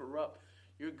doesn't try to corrupt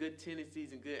your good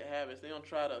tendencies and good habits. They don't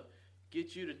try to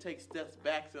get you to take steps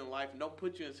back in life and don't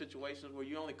put you in situations where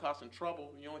you're only causing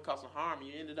trouble, you're only causing harm, and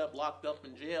you ended up locked up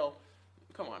in jail.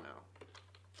 Come on now.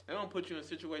 They don't put you in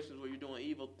situations where you're doing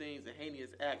evil things and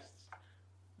heinous acts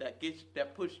that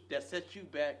sets you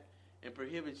back and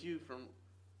prohibits you from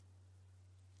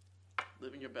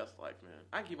living your best life, man.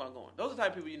 I keep on going. Those are the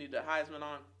type of people you need the Heisman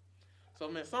on. So,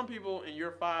 man, some people in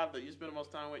your 5 that you spend the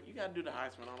most time with, you got to do the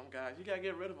Heisman on them, guys. You got to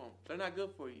get rid of them. They're not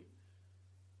good for you.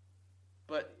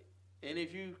 And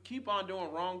if you keep on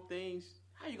doing wrong things,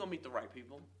 how are you going to meet the right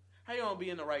people? How are you going to be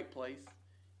in the right place?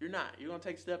 You're not. You're going to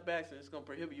take step backs, and it's going to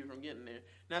prohibit you from getting there.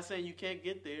 Not saying you can't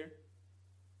get there.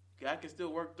 God can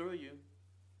still work through you.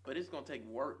 But it's going to take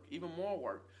work, even more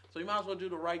work. So you might as well do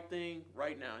the right thing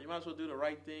right now. You might as well do the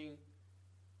right thing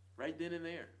right then and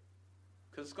there.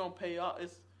 Because it's going to pay off.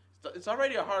 It's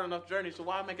already a hard enough journey, so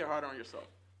why make it harder on yourself?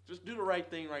 Just do the right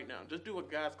thing right now. Just do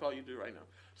what God's called you to do right now.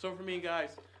 So for me,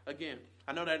 guys, again,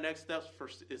 I know that next steps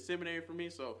is seminary for me,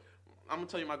 so I'm going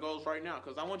to tell you my goals right now.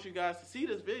 Because I want you guys to see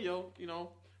this video,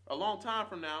 a long time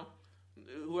from now,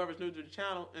 whoever's new to the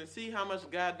channel, and see how much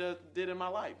God did in my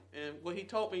life. And what he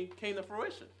told me came to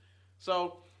fruition.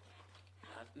 So,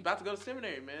 I'm about to go to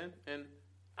seminary, man. And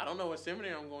I don't know what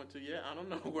seminary I'm going to yet. I don't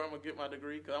know where I'm going to get my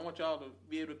degree, because I want y'all to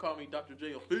be able to call me Dr.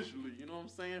 J officially. You know what I'm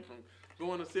saying? From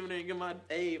going to seminary and get my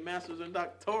master's and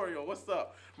doctoral. What's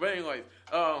up? But anyways,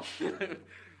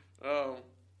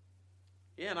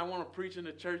 yeah, and I want to preach in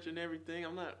the church and everything. I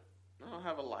don't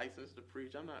have a license to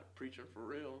preach. I'm not preaching for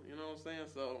real. You know what I'm saying?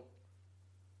 So,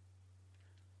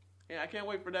 yeah, I can't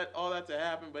wait for all that to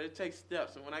happen, but it takes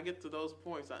steps. And when I get to those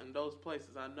points in those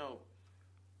places, I know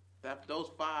that those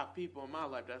 5 people in my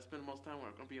life that I spend the most time with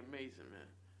are going to be amazing, man.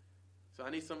 So I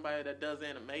need somebody that does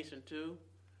animation too,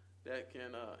 that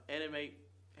can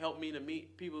help me to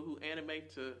meet people who animate,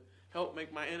 to help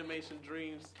make my animation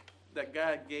dreams that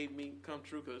God gave me come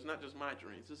true, because it's not just my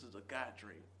dreams. This is a God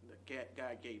dream that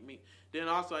God gave me. Then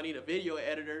also I need a video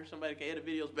editor, somebody can edit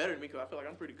videos better than me, because I feel like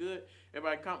I'm pretty good.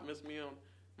 Everybody compliments me on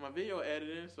my video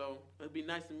editing, so it'd be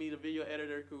nice to meet a video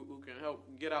editor who can help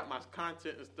get out my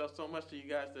content and stuff so much to you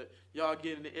guys that y'all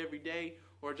getting it every day,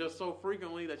 or just so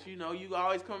frequently that you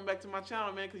always coming back to my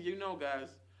channel, man, because guys,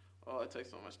 it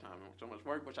takes so much time and so much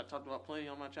work, which I talked about plenty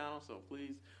on my channel, so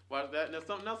please watch that. And there's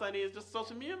something else I need, is just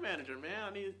social media manager, man.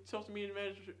 I need a social media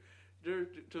manager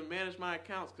to manage my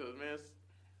accounts, because, man,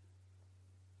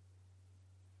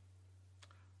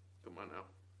 come on now.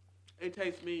 It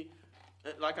takes me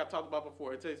like I talked about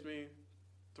before, it takes me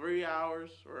 3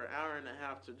 hours or an hour and a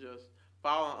half to just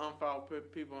follow and unfollow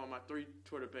people on my 3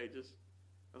 Twitter pages.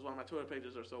 That's why my Twitter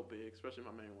pages are so big, especially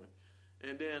my main one.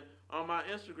 And then on my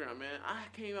Instagram, man, I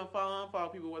can't even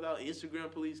unfollow people without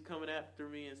Instagram police coming after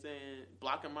me and saying,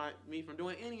 blocking me from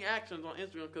doing any actions on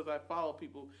Instagram because I follow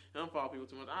people and unfollow people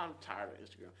too much. I'm tired of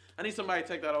Instagram. I need somebody to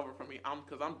take that over from me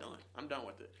because I'm done. I'm done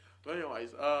with it. But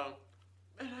anyways, man,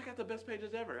 I got the best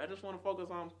pages ever. I just want to focus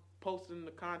on posting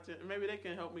the content, and maybe they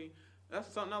can help me.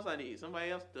 That's something else I need. Somebody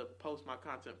else to post my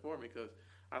content for me because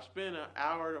I spend an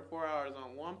hour to 4 hours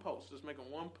on one post, just making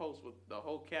one post with the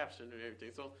whole caption and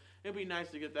everything. So it'd be nice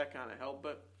to get that kind of help.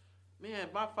 But, man,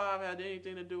 if my 5 had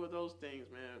anything to do with those things,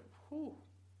 man,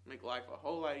 make life a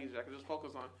whole lot easier. I can just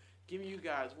focus on giving you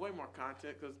guys way more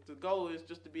content because the goal is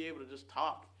just to be able to just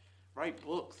talk, write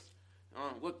books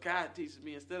on what God teaches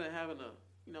me instead of having to,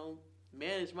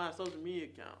 manage my social media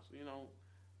accounts,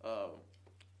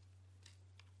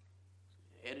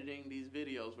 editing these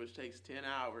videos, which takes 10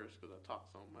 hours because I talk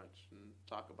so much and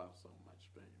talk about so much.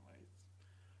 But anyways.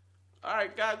 All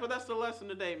right, guys, but that's the lesson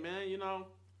today, man.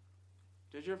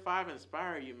 Does your 5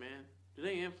 inspire you, man? Do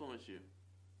they influence you?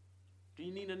 Do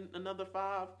you need another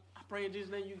 5? I pray in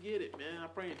Jesus' name you get it, man. I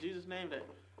pray in Jesus' name that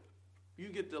you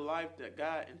get the life that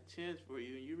God intends for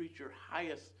you and you reach your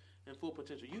highest and full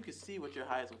potential. You can see what your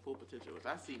highest and full potential is.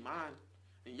 I see mine.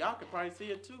 And y'all can probably see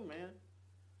it too, man.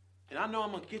 And I know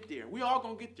I'm going to get there. We all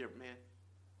going to get there, man.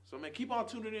 So, man, keep on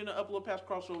tuning in to Upload Past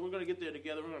Crossroad. We're going to get there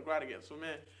together. We're going to grind together. So,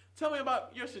 man, tell me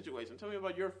about your situation. Tell me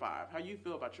about your 5. How you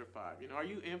feel about your 5? Are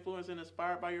you influenced and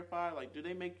inspired by your 5? Like, do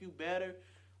they make you better?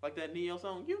 Like that Neo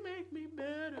song, You Make Me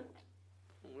Better.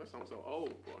 Oh, that sounds so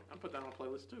old, boy. I put that on a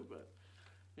playlist too, but,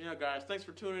 guys, thanks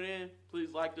for tuning in.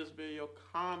 Please like this video.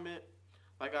 Comment.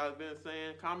 Like I've been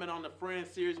saying, comment on the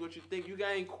Friends series, what you think. You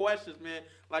got any questions, man,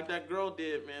 like that girl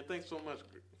did, man. Thanks so much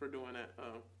for doing that.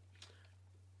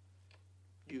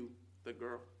 You, the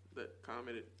girl that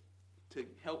commented to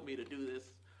help me to do this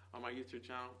on my YouTube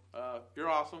channel. You're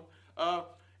awesome. If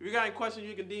you got any questions,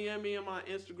 you can DM me on my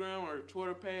Instagram or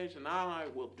Twitter page, and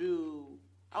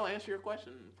I'll answer your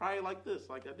question. Probably like this,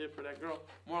 like I did for that girl.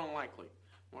 More than likely.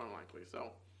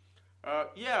 So,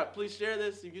 please share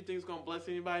this if you think it's going to bless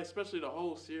anybody, especially the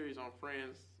whole series on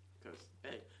Friends. Because,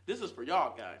 hey, this is for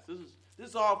y'all guys.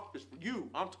 This all is for you.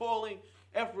 I'm toiling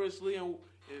effortlessly and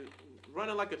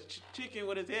running like a chicken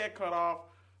with his head cut off.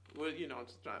 I'm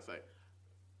just trying to say.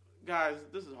 Guys,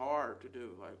 this is hard to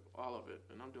do, like all of it.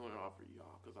 And I'm doing it all for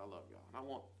y'all because I love y'all. And I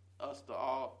want us to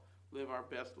all live our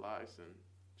best lives and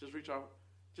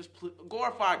just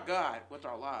glorify God with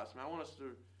our lives, man. I want us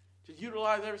to just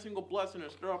utilize every single blessing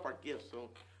and stir up our gifts. So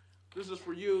this is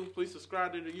for you. Please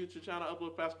subscribe to the YouTube channel,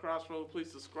 Upload Past Crossroads.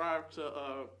 Please subscribe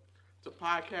to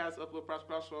podcasts, Upload Past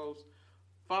Crossroads.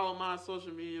 Follow my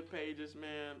social media pages,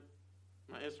 man.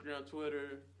 My Instagram,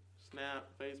 Twitter, Snap,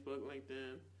 Facebook,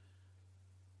 LinkedIn.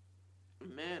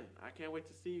 Man, I can't wait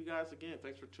to see you guys again.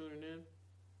 Thanks for tuning in.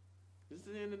 This is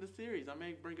the end of the series. I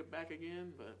may bring it back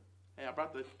again, but hey, I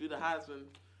brought do the Heisman.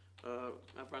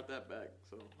 I brought that back,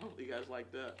 so hopefully you guys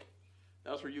like that.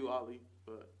 That was for you, Ollie.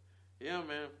 But yeah,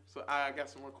 man. So I got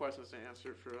some more questions to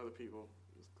answer for other people.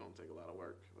 It's gonna take a lot of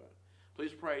work, but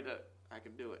please pray that I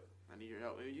can do it. I need your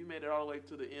help. If you made it all the way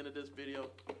to the end of this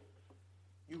video,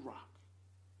 you rock.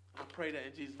 I pray that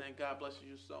in Jesus' name, God blesses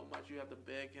you so much. You have to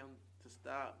beg Him to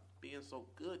stop being so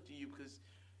good to you because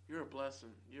you're a blessing.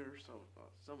 You're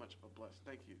so much of a blessing.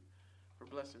 Thank you for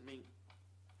blessing me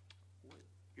with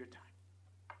your time.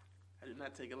 I did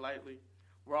not take it lightly.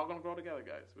 We're all going to grow together,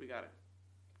 guys. We got it.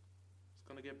 It's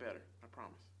going to get better. I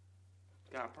promise.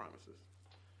 God promises.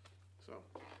 So,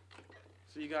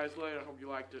 see you guys later. I hope you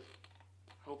liked it.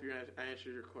 Hope I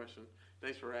answered your question.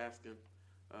 Thanks for asking.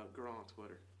 Girl on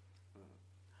Twitter.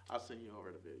 I'll send you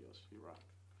over the videos. You rock.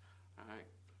 All right.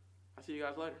 I'll see you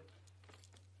guys later.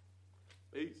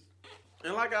 Peace.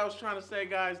 And like I was trying to say,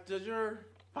 guys, does your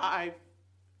 5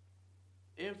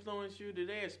 influence you? Do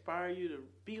they inspire you to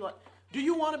be like? Do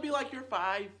you want to be like your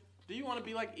 5? Do you want to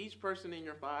be like each person in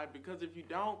your 5? Because if you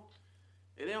don't,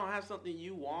 if they don't have something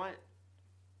you want,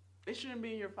 they shouldn't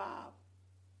be in your 5.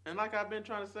 And like I've been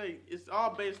trying to say, it's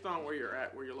all based on where you're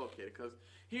at, where you're located. Because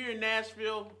here in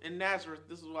Nashville, in Nazareth,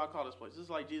 this is what I call this place. This is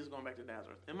like Jesus going back to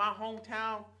Nazareth. In my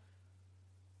hometown,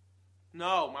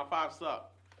 no, my 5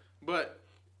 suck. But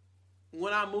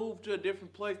when I move to a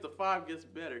different place, the 5 gets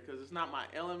better because it's not my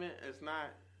element. It's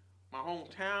not my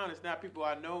hometown. It's not people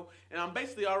I know. And I'm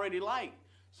basically already liked.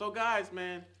 So, guys,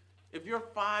 man, if your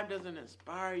 5 doesn't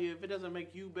inspire you, if it doesn't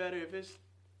make you better,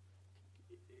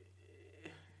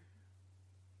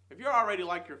 if you're already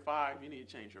like your 5, you need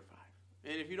to change your 5.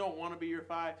 And if you don't want to be your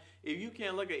 5, if you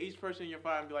can't look at each person in your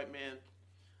 5 and be like, man,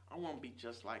 I want to be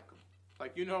just like them.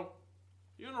 Like, you know,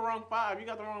 you're in the wrong 5. You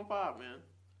got the wrong 5, man.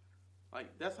 Like,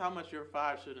 that's how much your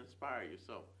 5 should inspire you.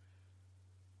 So,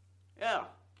 yeah.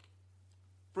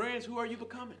 Friends, who are you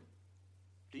becoming?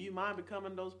 Do you mind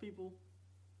becoming those people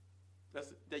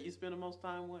that you spend the most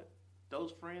time with?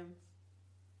 Those friends?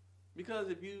 Because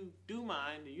if you do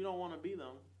mind and you don't want to be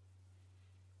them,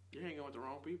 you're hanging with the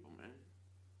wrong people, man.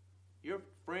 Your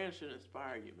friends should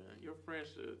inspire you, man. Your friends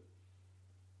should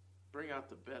bring out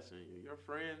the best in you. Your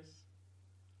friends,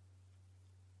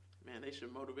 man, they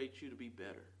should motivate you to be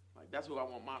better. Like, that's who I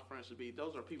want my friends to be.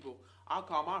 Those are people I'll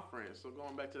call my friends. So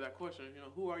going back to that question, you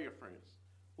know, who are your friends?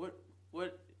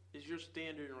 What is your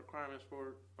standard and requirements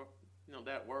for you know,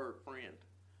 that word, friend?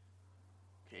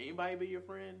 Can anybody be your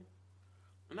friend?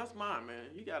 And that's mine, man.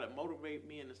 You got to motivate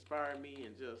me and inspire me,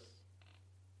 and just,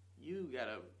 you got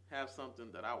to have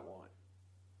something that I want,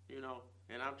 you know?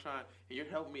 And I'm trying, and you're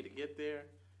helping me to get there,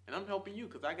 and I'm helping you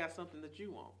because I got something that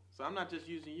you want. So I'm not just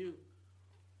using you.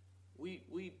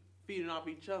 We feeding off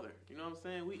each other, you know what I'm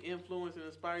saying? We influence and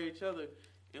inspire each other,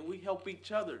 and we help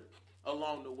each other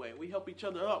along the way. We help each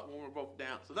other up when we're both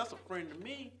down. So that's a friend to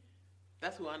me.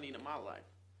 That's who I need in my life.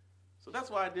 So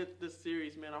that's why I did this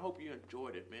series, man. I hope you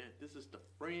enjoyed it, man. This is the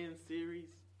Friends series.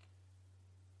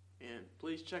 And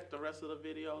please check the rest of the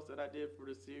videos that I did for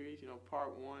the series. You know,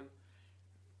 part 1,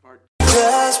 part